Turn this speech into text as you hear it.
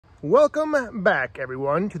Welcome back,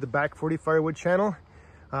 everyone, to the Back 40 Firewood channel.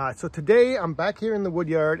 So today I'm back here in the wood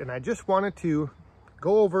yard, and I just wanted to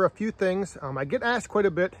go over a few things. I get asked quite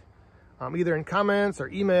a bit, either in comments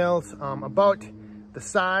or emails, about the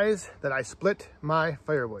size that I split my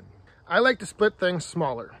firewood. I like to split things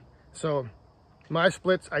smaller. So my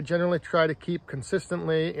splits, I generally try to keep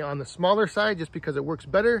consistently on the smaller side just because it works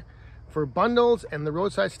better for bundles and the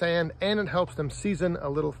roadside stand, and it helps them season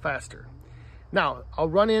a little faster. Now, I'll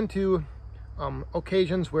run into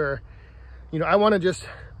occasions where, I want to just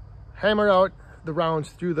hammer out the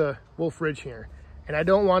rounds through the Wolf Ridge here. And I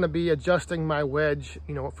don't want to be adjusting my wedge,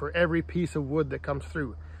 for every piece of wood that comes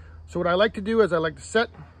through. So what I like to do is I like to set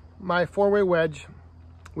my 4-way wedge,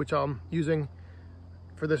 which I'm using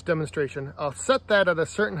for this demonstration. I'll set that at a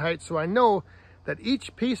certain height so I know that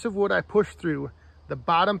each piece of wood I push through, the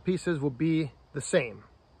bottom pieces will be the same,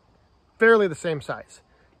 fairly the same size.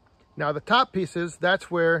 Now the top pieces, that's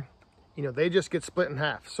where, they just get split in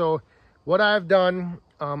half. So what I've done,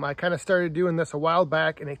 I kind of started doing this a while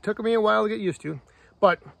back, and it took me a while to get used to,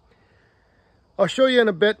 but I'll show you in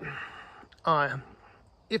a bit.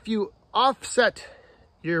 If you offset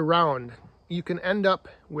your round, you can end up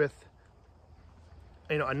with,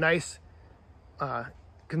 a nice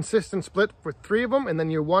consistent split for 3 of them, and then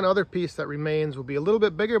your one other piece that remains will be a little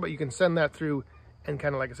bit bigger, but you can send that through and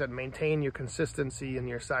kind of, like I said, maintain your consistency in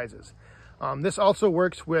your sizes. This also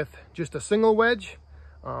works with just a single wedge.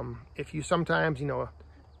 If you sometimes,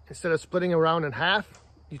 instead of splitting a round in half,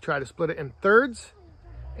 you try to split it in thirds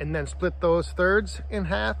and then split those thirds in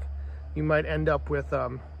half, you might end up with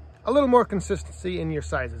a little more consistency in your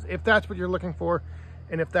sizes, if that's what you're looking for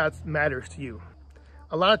and if that matters to you.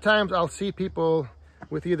 A lot of times I'll see people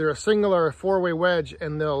with either a single or a 4-way wedge,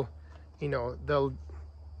 and they'll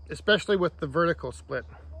especially with the vertical split,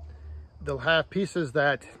 they'll have pieces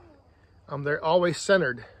that they're always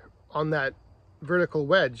centered on that vertical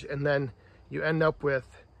wedge, and then you end up with,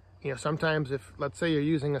 sometimes if, let's say you're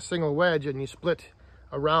using a single wedge and you split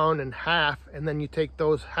a round in half, and then you take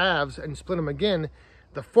those halves and split them again,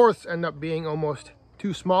 the fourths end up being almost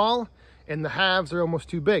too small and the halves are almost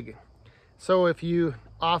too big. So if you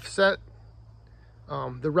offset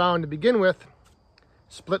the round to begin with,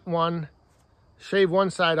 split one, shave one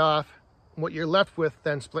side off, what you're left with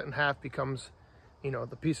then split in half becomes,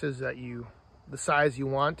 the pieces that the size you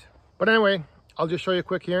want. But anyway, I'll just show you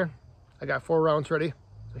quick here. I got 4 rounds ready,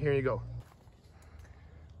 so here you go.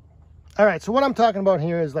 All right, so what I'm talking about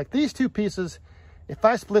here is like these 2 pieces. If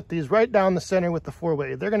I split these right down the center with the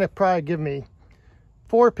 4-way, they're gonna probably give me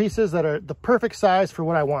 4 pieces that are the perfect size for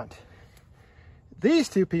what I want. These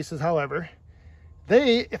 2 pieces, however,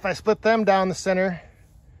 if I split them down the center,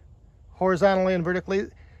 horizontally and vertically,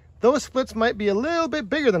 those splits might be a little bit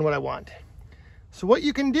bigger than what I want. So what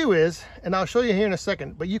you can do is, and I'll show you here in a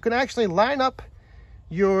second, but you can actually line up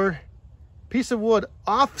your piece of wood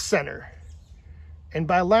off center. And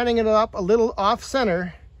by lining it up a little off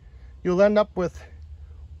center, you'll end up with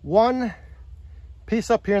one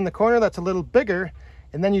piece up here in the corner that's a little bigger,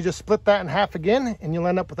 and then you just split that in half again, and you'll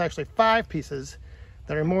end up with actually 5 pieces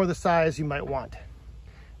that are more the size you might want.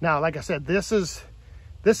 Now, like I said, this is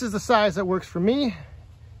the size that works for me.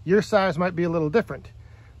 Your size might be a little different.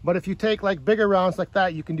 But if you take like bigger rounds like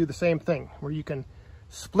that, you can do the same thing, where you can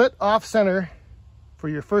split off center for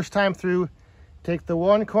your first time through, take the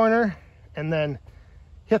one corner and then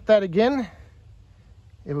hit that again.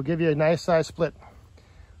 It will give you a nice size split.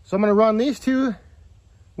 So I'm gonna run these 2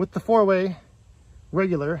 with the 4-way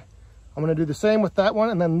regular. I'm gonna do the same with that one,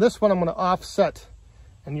 and then this one I'm gonna offset,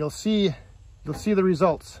 and you'll see the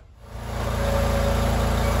results.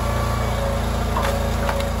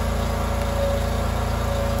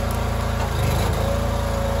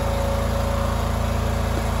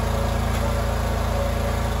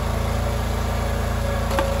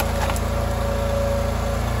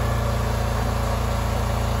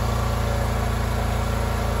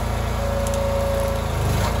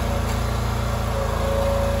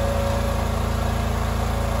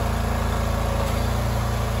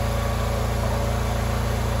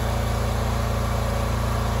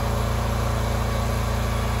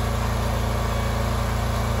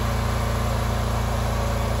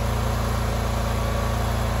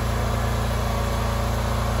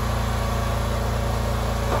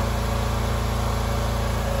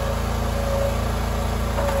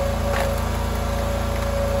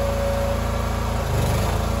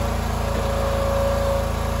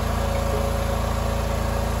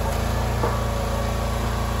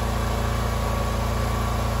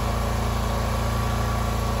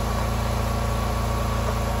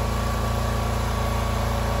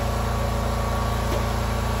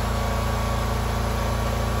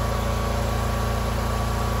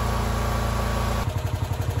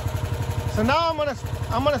 So now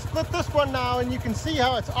I'm gonna split this one now, and you can see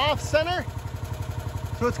how it's off center.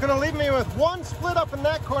 So it's gonna leave me with one split up in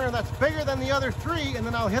that corner that's bigger than the other three, and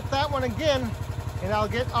then I'll hit that one again, and I'll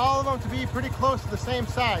get all of them to be pretty close to the same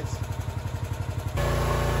size.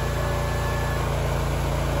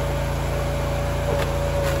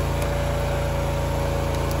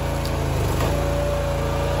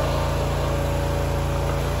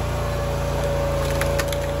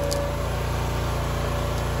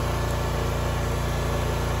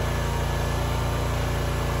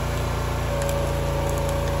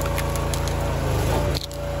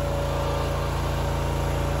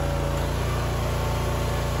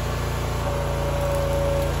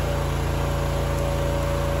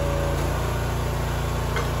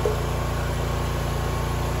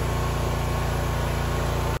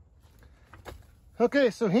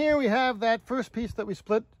 Okay, so here we have that first piece that we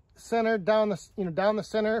split centered down the, down the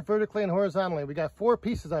center vertically and horizontally. We got 4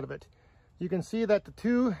 pieces out of it. You can see that the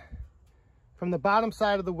 2 from the bottom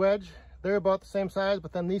side of the wedge, they're about the same size,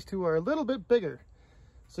 but then these 2 are a little bit bigger.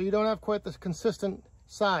 So you don't have quite this consistent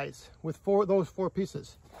size with those 4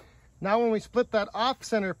 pieces. Now when we split that off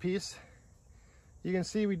center piece, you can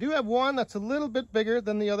see we do have one that's a little bit bigger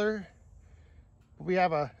than the other. We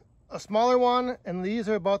have a smaller one, and these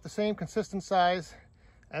are about the same consistent size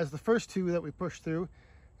as the first 2 that we pushed through,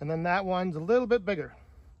 and then that one's a little bit bigger.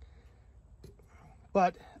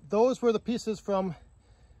 But those were the pieces from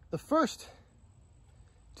the first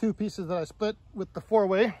 2 pieces that I split with the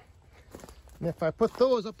 4-way. And if I put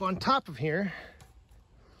those up on top of here,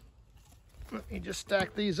 let me just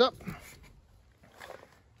stack these up.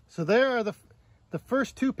 So there are the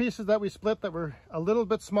first 2 pieces that we split that were a little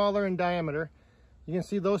bit smaller in diameter. You can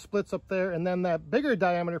see those splits up there, and then that bigger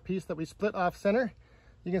diameter piece that we split off center,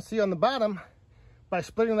 you can see on the bottom, by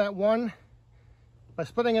splitting that one, by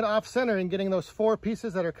splitting it off center and getting those 4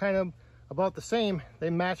 pieces that are kind of about the same,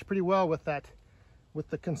 they match pretty well with that, with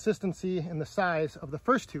the consistency and the size of the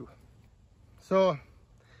first 2. So,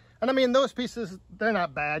 and I mean, those pieces, they're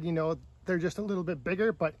not bad, they're just a little bit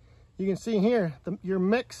bigger, but you can see here, your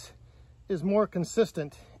mix is more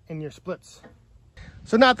consistent in your splits.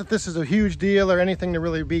 So not that this is a huge deal or anything to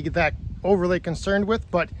really be that overly concerned with,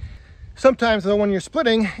 but sometimes though when you're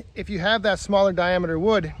splitting, if you have that smaller diameter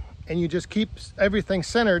wood and you just keep everything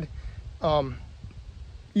centered,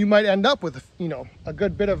 you might end up with, a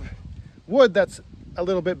good bit of wood that's a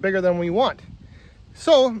little bit bigger than we want.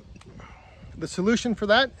 So the solution for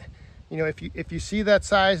that, if you see that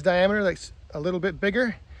size diameter that's a little bit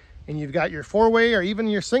bigger and you've got your 4-way or even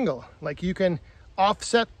your single, like you can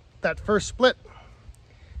offset that first split.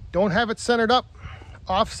 Don't have it centered up,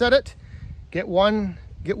 offset it, get one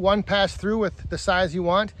pass through with the size you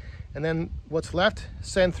want, and then what's left,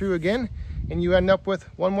 send through again, and you end up with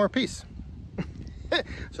one more piece.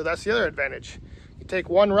 So that's the other advantage. You take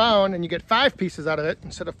one round and you get 5 pieces out of it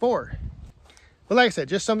instead of 4. But like I said,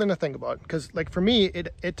 just something to think about, because like for me,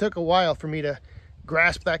 it took a while for me to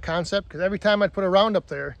grasp that concept, because every time I'd put a round up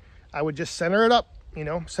there, I would just center it up,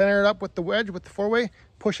 center it up with the wedge, with the 4-way,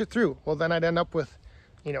 push it through. Well, then I'd end up with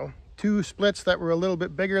 2 splits that were a little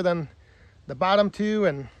bit bigger than the bottom 2,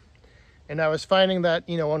 and I was finding that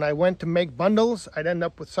when I went to make bundles, I'd end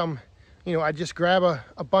up with some, I'd just grab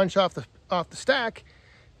a bunch off the stack,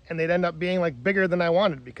 and they'd end up being like bigger than I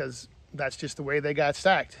wanted, because that's just the way they got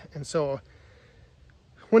stacked. And so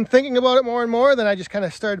when thinking about it more and more, then I just kind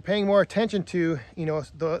of started paying more attention to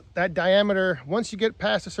that diameter. Once you get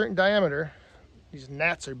past a certain diameter, these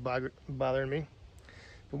gnats are bothering me.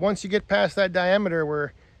 But once you get past that diameter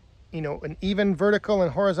where, an even vertical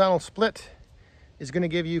and horizontal split is going to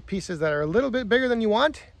give you pieces that are a little bit bigger than you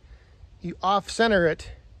want, you off-center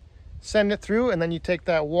it, send it through, and then you take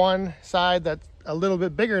that one side that's a little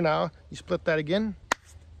bit bigger now, you split that again.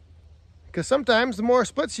 Because sometimes the more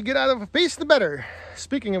splits you get out of a piece, the better.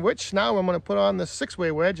 Speaking of which, now I'm going to put on this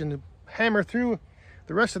 6-way wedge and hammer through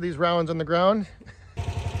the rest of these rounds on the ground.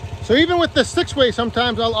 So even with the 6-way,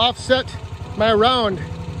 sometimes I'll offset my round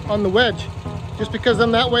on the wedge, just because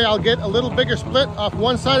then that way I'll get a little bigger split off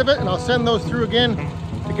one side of it, and I'll send those through again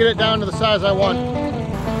to get it down to the size I want.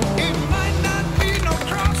 It might not be no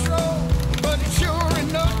crossroad, but it's sure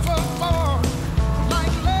enough for far.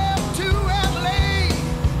 Like left to LA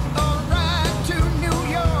or right to New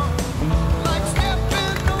York. Like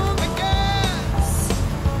stepping on the gas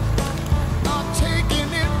or taking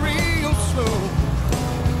it real slow.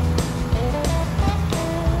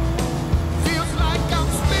 Feels like I'm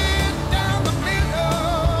spinning down the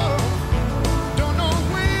middle. Don't know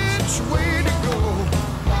which way to go.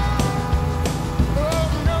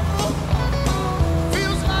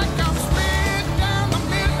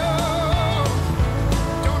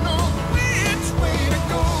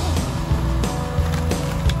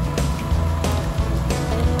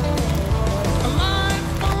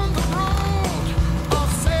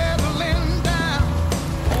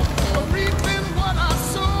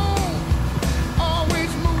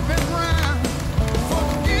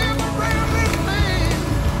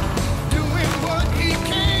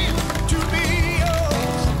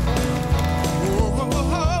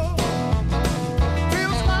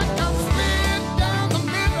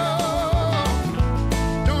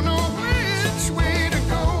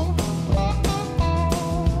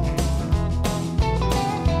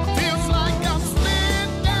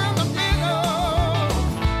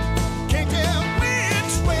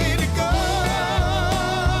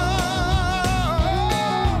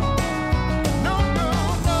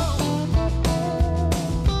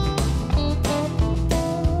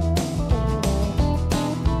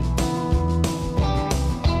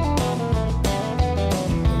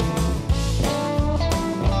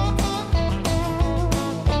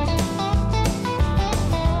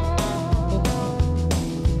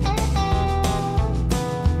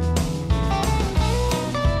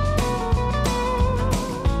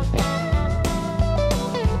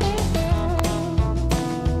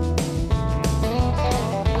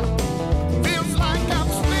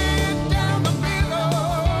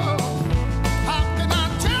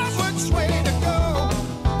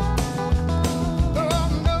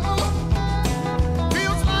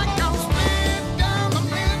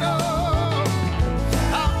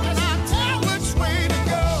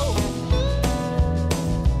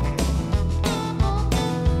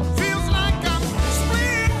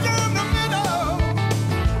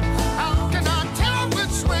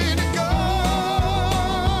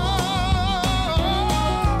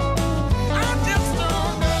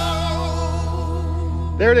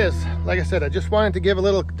 there it is. Like I said, I just wanted to give a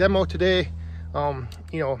little demo today. As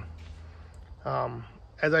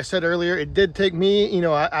I said earlier, it did take me,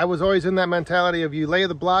 I was always in that mentality of you lay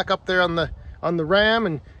the block up there on the ram,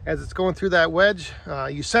 and as it's going through that wedge,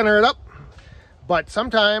 you center it up. But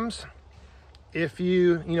sometimes if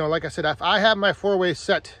like I said, if I have my 4-way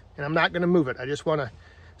set and I'm not going to move it, I just want to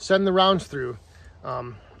send the rounds through,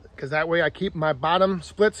 because that way I keep my bottom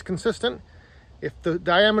splits consistent. If the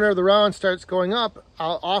diameter of the round starts going up,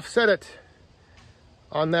 I'll offset it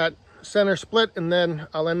on that center split, and then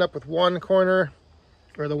I'll end up with one corner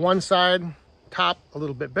or the one side top a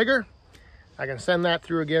little bit bigger. I can send that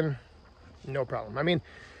through again, no problem. I mean,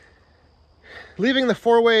 leaving the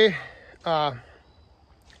 4-way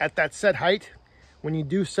at that set height, when you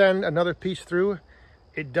do send another piece through,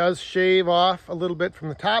 it does shave off a little bit from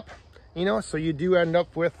the top, so you do end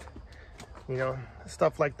up with,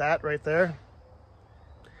 stuff like that right there.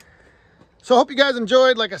 So I hope you guys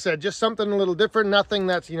enjoyed. Like I said, just something a little different, nothing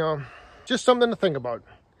that's, just something to think about.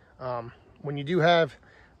 When you do have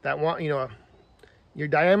that one, your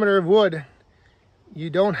diameter of wood, you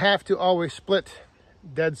don't have to always split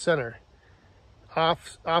dead center.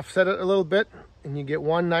 Offset it a little bit, and you get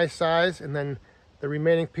one nice size, and then the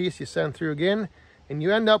remaining piece you send through again, and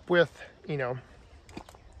you end up with,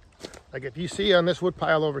 like if you see on this wood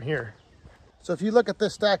pile over here. So if you look at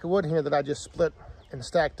this stack of wood here that I just split and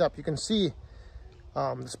stacked up, you can see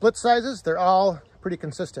the split sizes, they're all pretty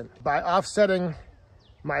consistent. By offsetting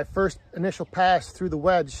my first initial pass through the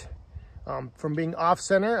wedge from being off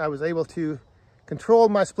center, I was able to control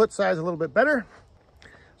my split size a little bit better.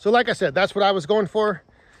 So like I said, that's what I was going for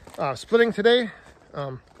splitting today.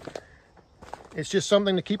 It's just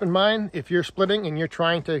something to keep in mind if you're splitting and you're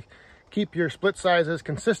trying to keep your split sizes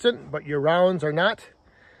consistent, but your rounds are not.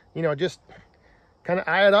 Just kind of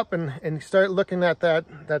eye it up and start looking at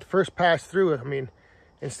that first pass through. I mean,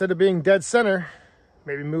 instead of being dead center,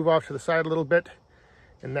 maybe move off to the side a little bit,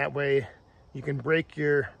 and that way you can break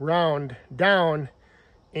your round down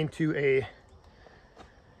into a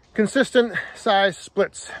consistent size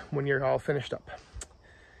splits when you're all finished up.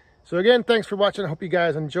 So again, thanks for watching. I hope you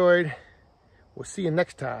guys enjoyed. We'll see you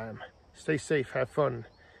next time. Stay safe, have fun,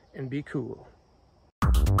 and be cool.